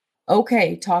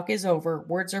 Okay, talk is over.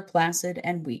 Words are placid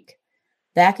and weak.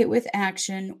 Back it with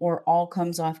action or all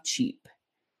comes off cheap.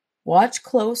 Watch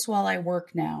close while I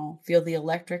work now. Feel the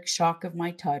electric shock of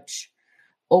my touch.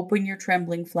 Open your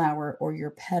trembling flower or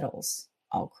your petals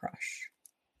I'll crush.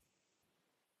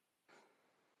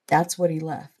 That's what he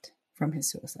left from his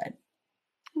suicide.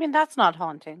 I mean, that's not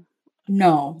haunting.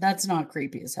 No, that's not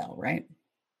creepy as hell, right?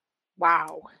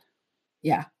 Wow.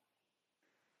 Yeah.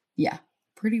 Yeah.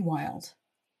 Pretty wild.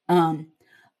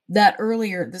 That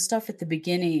earlier, the stuff at the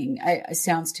beginning, it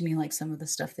sounds to me like some of the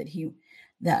stuff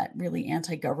that really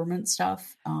anti-government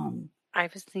stuff. I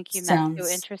was thinking that's too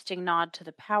Sounds interesting nod to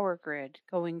the power grid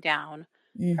going down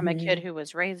from a kid who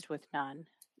was raised with none.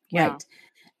 Yeah. right,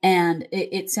 and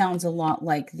it sounds a lot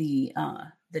like the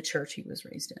church he was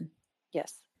raised in.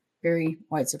 Yes. Very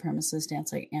white supremacist,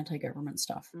 anti-government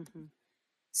stuff. Mm-hmm.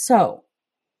 So,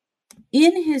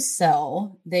 in his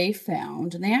cell, they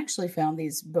actually found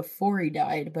these before he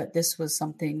died, but this is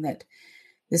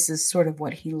sort of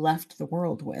what he left the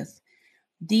world with.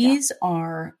 These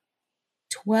are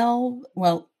 12,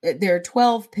 well, there are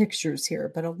 12 pictures here,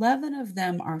 but 11 of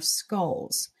them are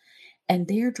skulls. and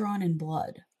they're drawn in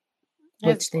blood, His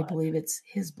which they blood. believe it's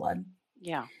his blood.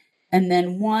 Yeah. And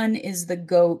then one is the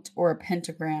goat or a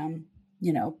pentagram,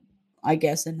 I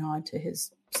guess a nod to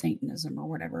his Satanism or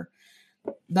whatever.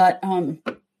 But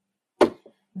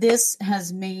this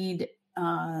has made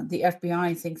the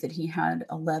FBI think that he had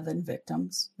 11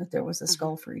 victims, that there was a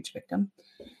skull for each victim.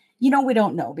 We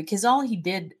don't know, because all he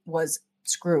did was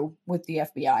screw with the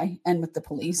FBI and with the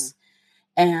police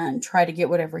and try to get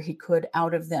whatever he could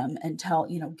out of them and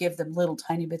give them little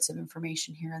tiny bits of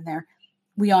information here and there.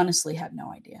 We honestly have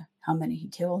no idea how many he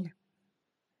killed.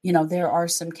 There are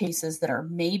some cases that are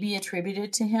maybe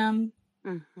attributed to him,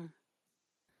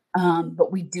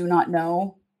 but we do not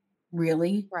know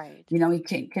really. Right.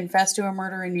 He confessed to a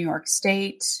murder in New York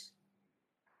State.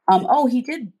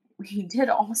 He did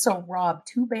also rob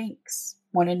 2 banks,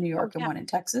 one in New Oh, York and yeah. one in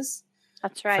Texas.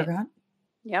 That's right. Forgot.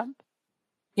 Yep.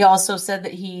 He also said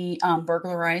that he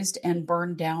burglarized and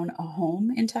burned down a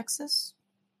home in Texas.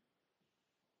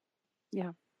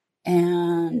 Yeah.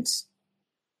 And,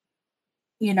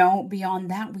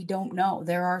 beyond that, we don't know.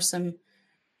 There are some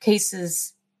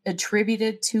cases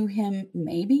attributed to him,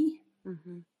 maybe.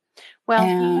 Well,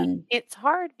 And it's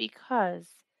hard because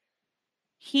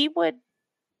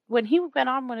when he went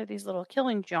on one of these little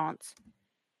killing jaunts,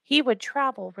 he would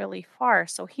travel really far.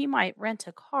 So he might rent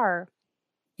a car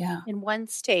yeah, in one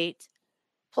state,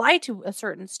 fly to a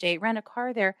certain state, rent a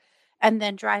car there, and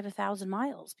then drive 1,000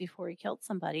 miles before he killed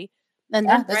somebody, and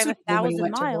yeah, then that's drive what he did when he 1,000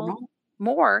 went to miles Vermont.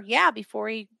 more, yeah, before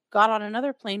he got on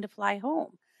another plane to fly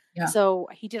home. Yeah. So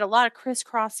he did a lot of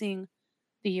crisscrossing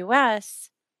the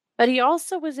US, but he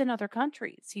also was in other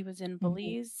countries. He was in Mhm.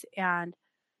 Belize, and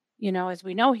as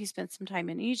we know, he spent some time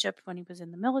in Egypt when he was in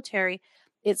the military.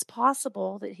 It's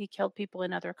possible that he killed people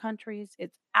in other countries.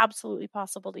 It's absolutely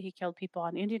possible that he killed people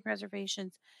on Indian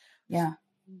reservations. Yeah.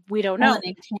 We don't Well, know.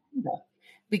 and in Canada,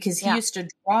 because he Yeah. used to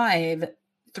drive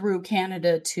through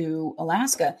Canada to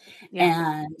Alaska,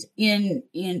 Yeah. and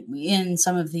in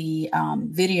some of the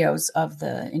videos of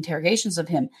the interrogations of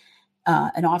him,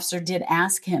 an officer did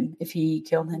ask him if he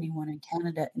killed anyone in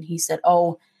Canada, and he said,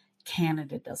 "Oh,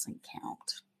 Canada doesn't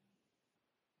count."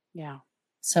 Yeah.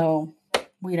 So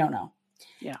we don't know.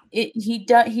 Yeah. He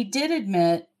did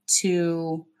admit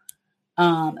to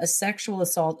a sexual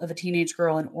assault of a teenage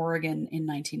girl in Oregon in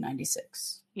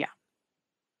 1996. Yeah.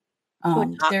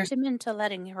 Who talked There's him into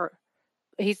letting her.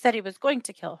 He said he was going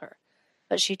to kill her,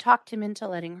 but she talked him into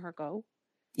letting her go.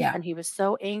 yeah, And he was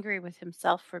so angry with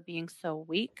himself for being so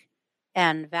weak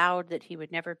and vowed that he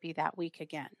would never be that weak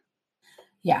again.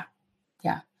 yeah,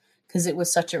 yeah, because it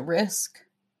was such a risk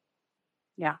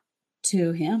Yeah.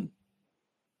 to him.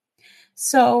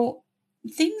 So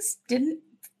things didn't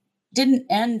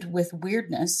end with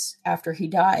weirdness after he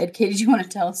died. Katie, do you want to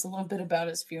tell us a little bit about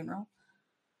his funeral?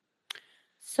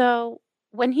 So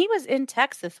when he was in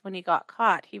Texas, when he got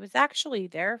caught, he was actually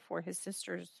there for his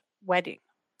sister's wedding.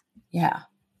 Yeah,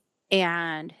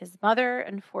 And his mother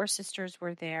and 4 sisters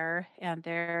were there, and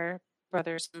their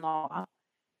brothers-in-law,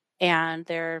 and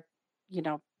their, you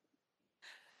know,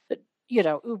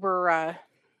 uber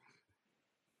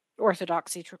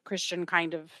orthodoxy Christian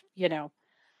kind of,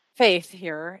 faith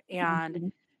here. And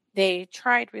mhm, they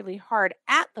tried really hard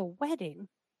at the wedding.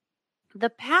 The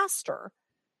pastor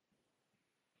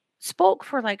spoke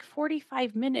for like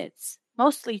 45 minutes,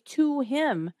 mostly to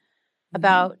him, mhm,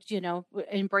 about,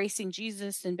 embracing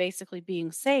Jesus and basically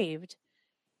being saved.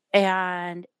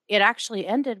 And it actually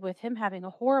ended with him having a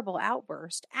horrible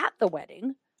outburst at the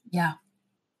wedding, yeah,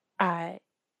 uh,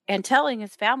 and telling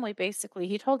his family, basically,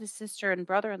 he told his sister and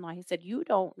brother-in-law, he said, "You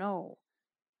don't know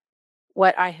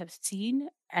what I have seen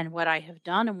and what I have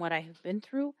done and what I have been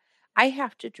through. I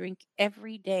have to drink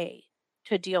every day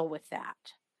to deal with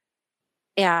that."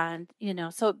 And,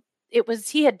 so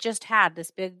he had just had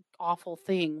this big, awful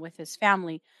thing with his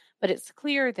family, but it's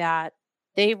clear that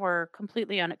they were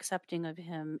completely unaccepting of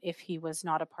him if he was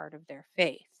not a part of their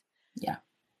faith. yeah,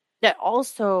 That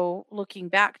also, looking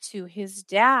back to his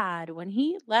dad, when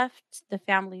he left the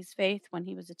family's faith when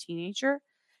he was a teenager,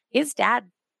 his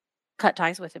dad cut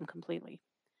ties with him completely.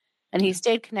 And he yeah,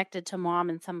 stayed connected to mom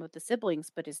and some of the siblings,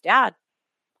 but his dad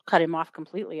cut him off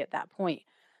completely at that point.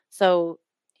 So,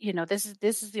 this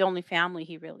is the only family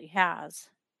he really has,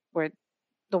 where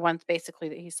the ones basically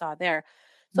that he saw there.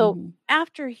 So mhm,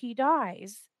 after he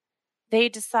dies, they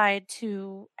decide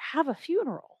to have a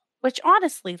funeral, which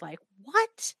honestly, like,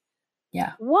 what?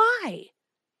 yeah, Why?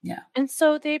 yeah, And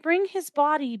so they bring his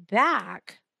body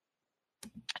back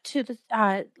to the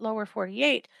lower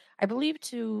 48, I believe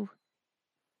to,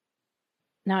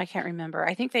 now I can't remember.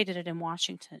 I think they did it in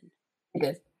Washington, I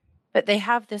did. but they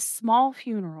have this small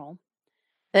funeral.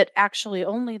 that actually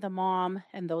only the mom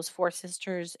and those 4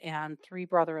 sisters and 3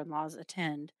 brother-in-laws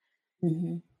attend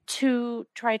Mhm. to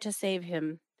try to save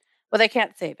him. Well, they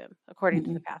can't save him, according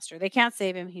to the Mm-mm. pastor. They can't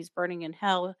save him. He's burning in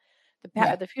hell.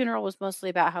 Yeah. The funeral was mostly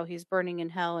about how he's burning in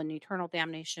hell and eternal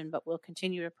damnation, but we'll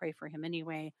continue to pray for him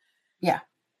anyway. Yeah.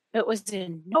 It was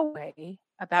in no way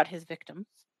about his victims.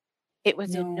 It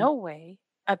was in No. no way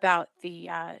about the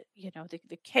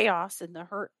chaos and the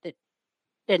hurt that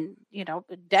and,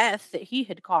 the death that he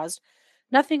had caused.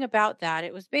 Nothing about that.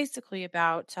 It was basically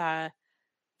about,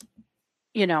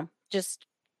 just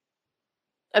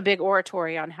a big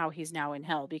oratory on how he's now in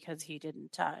hell because he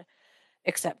didn't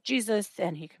accept Jesus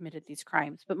and he committed these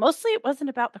crimes. But mostly it wasn't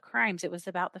about the crimes. It was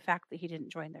about the fact that he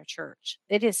didn't join their church.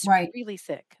 It is Right. really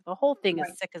sick. The whole thing is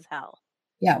Right. sick as hell.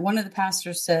 Yeah, one of the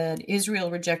pastors said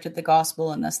Israel rejected the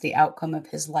gospel, and thus the outcome of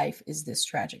his life is this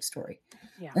tragic story,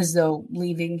 Yeah. as though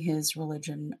leaving his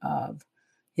religion of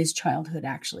his childhood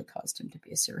actually caused him to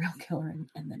be a serial killer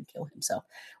and then kill himself,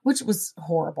 which was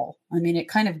horrible. I mean, it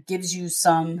kind of gives you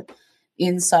some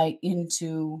insight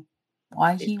into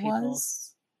why These he people.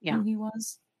 was who Yeah. he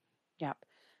was. Yeah.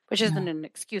 Which Yeah, isn't an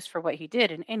excuse for what he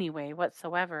did in any way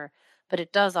whatsoever, but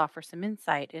it does offer some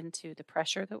insight into the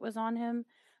pressure that was on him,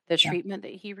 the yeah, treatment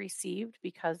that he received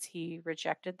because he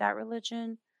rejected that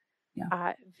religion.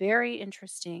 yeah, Very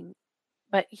interesting.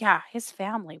 But yeah, his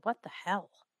family, what the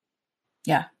hell?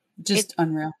 yeah. It Just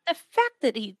unreal, the fact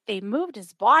that they moved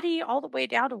his body all the way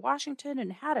down to Washington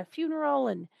and had a funeral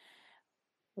and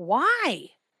why?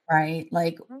 right?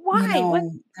 Like, Why? What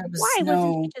there was why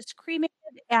wasn't he no, just cremated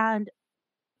and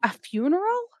a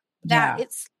funeral? That yeah,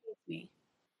 it scares me.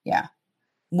 yeah.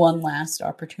 One last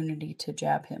opportunity to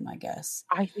jab him, I guess.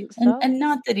 I think And so.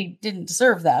 not that he didn't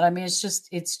deserve that. I mean, it's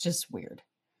just weird.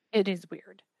 It is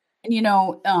weird. And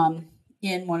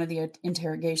in one of the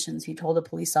interrogations, he told a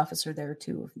police officer there are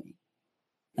two of me.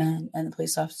 And the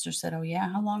police officer said, "Oh yeah,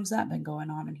 how long's that been going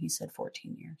on?" And he said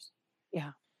 14 years.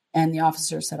 Yeah. And the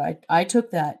officer said, I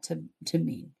took that to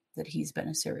mean that he's been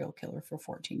a serial killer for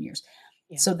 14 years.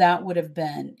 Yeah. So that would have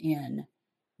been in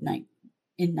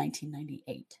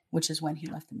 1998, which is when he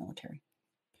Yeah. left the military.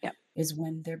 Yep. Is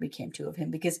when there became two of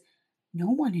him because no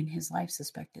one in his life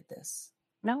suspected this.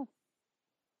 No.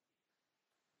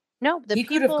 No, the He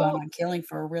could have gone people on killing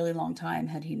for a really long time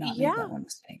had he not made that yeah, one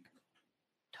mistake.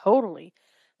 totally.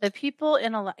 The people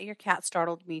in a your cat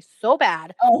startled me so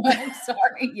bad. Oh, I'm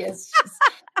sorry. Yes, she's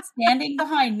standing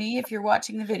behind me if you're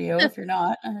watching the video. If you're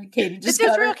not, Katie It's just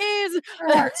got Israel her keys.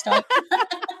 heart stopped.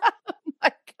 Oh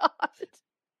my god.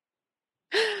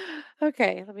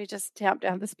 Okay, let me just tamp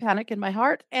down this panic in my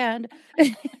heart and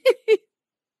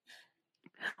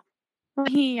when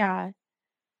he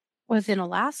was in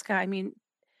Alaska. I mean,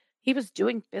 he was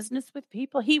doing business with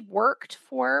people. He worked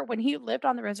for when he lived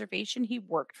on the reservation, he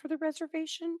worked for the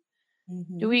reservation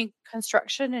Mhm, doing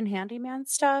construction and handyman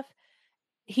stuff.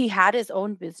 He had his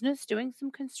own business doing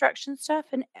some construction stuff,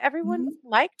 and everyone mhm.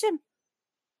 liked him,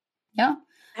 Yeah.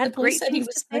 The had police great said he things to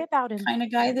was say the about him. kinda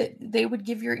guy that they would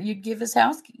you'd give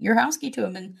your house key to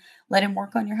him and let him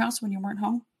work on your house when you weren't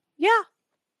home. Yeah.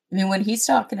 I mean, when he's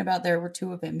talking about there were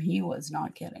 2 of him, he was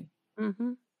not kidding.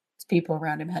 Mhm. His people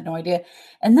around him had no idea,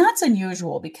 and that's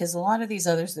unusual because a lot of these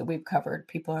others that we've covered,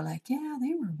 people are like, "Yeah,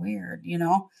 they were weird," you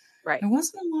know? Right. There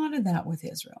wasn't a lot of that with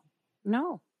Israel.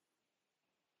 No.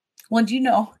 Well, do you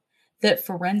know that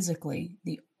forensically,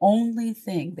 the only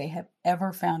thing they have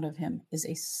ever found of him is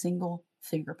a single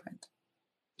fingerprint?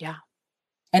 Yeah.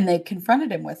 And they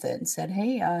confronted him with it and said,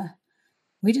 "Hey,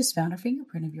 we just found a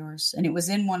fingerprint of yours." And it was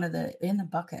in in the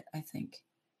bucket, I think.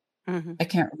 Mhm. I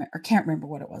can't remember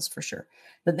what it was for sure.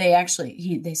 But they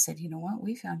said, "You know what?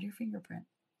 We found your fingerprint."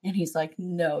 And he's like,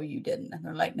 "No, you didn't." And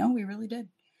they're like, "No, we really did.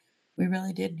 We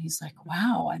really did." And he's like,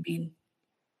 "Wow, I mean,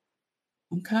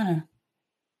 I'm kind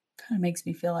of makes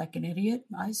me feel like an idiot.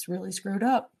 Really screwed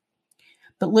up."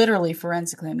 But literally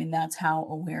forensically, I mean, that's how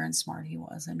aware and smart he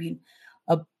was. I mean,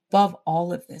 above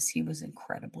all of this, he was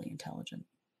incredibly intelligent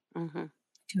Mhm.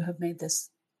 to have made this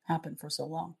happen for so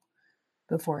long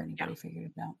before Yeah. anybody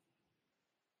figured it out.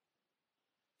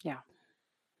 Yeah.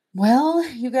 Well,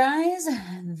 you guys,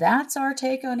 that's our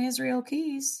take on Israel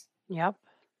Keys. Yep.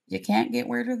 You can't get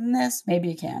weirder than this. Maybe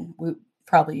you can.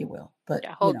 Probably you will, but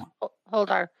Yeah, hold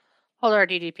our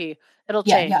DDP. It'll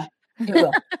yeah, yeah, change. it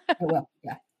will. It will.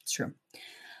 Yeah, it's true.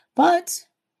 But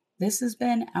this has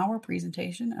been our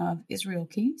presentation of Israel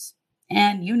Keys,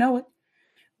 and you know it.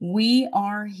 We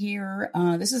are here.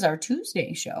 This is our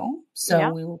Tuesday show, so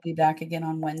Yeah. we will be back again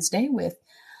on Wednesday with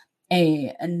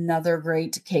another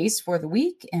great case for the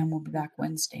week, and we'll be back Mhm.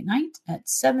 Wednesday night at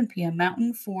 7 p.m.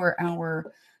 Mountain for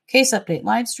our case update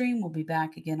live stream. We'll be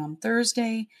back again on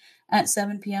Thursday at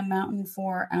 7 p.m. Mountain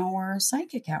for our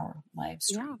Psychic Hour live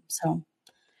stream. Yeah. So,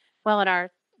 Well, and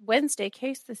our Wednesday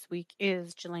case this week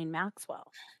is Ghislaine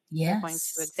Maxwell. We're going to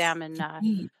yes. examine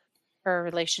Indeed. her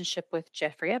relationship with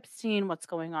Jeffrey Epstein, what's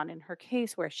going on in her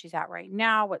case, where she's at right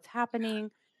now, what's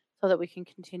happening, so that we can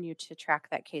continue to track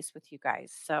that case with you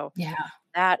guys. So Yeah.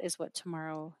 that is what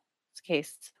tomorrow's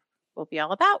case will be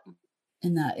all about.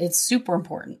 And that it's super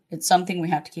important. It's something we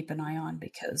have to keep an eye on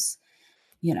because,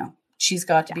 she's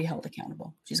got to be held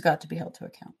accountable. She's got to be held to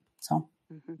account. So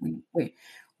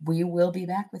we will be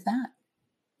back with that.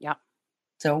 Yeah.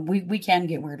 So we can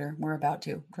get weirder. We're about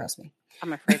to, trust me.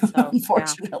 I'm afraid so.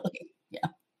 Unfortunately. Yeah.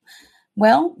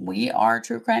 Well, we are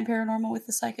True Crime Paranormal with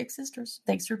the Psychic Sisters.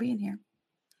 Thanks for being here.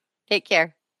 Take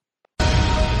care.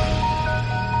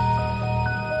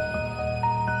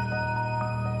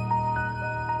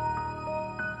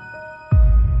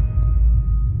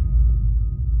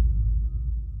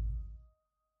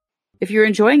 If you're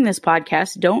enjoying this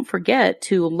podcast, don't forget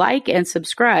to like and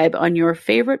subscribe on your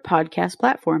favorite podcast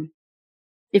platform.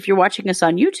 If you're watching us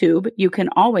on YouTube, you can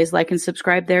always like and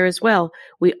subscribe there as well.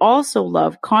 We also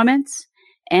love comments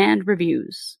and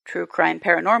reviews. True Crime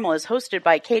Paranormal is hosted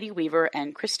by Katie Weaver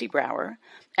and Kristi Brower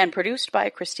and produced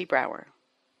by Kristi Brower.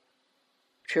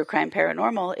 True Crime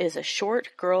Paranormal is a Short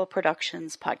Girl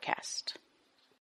Productions podcast.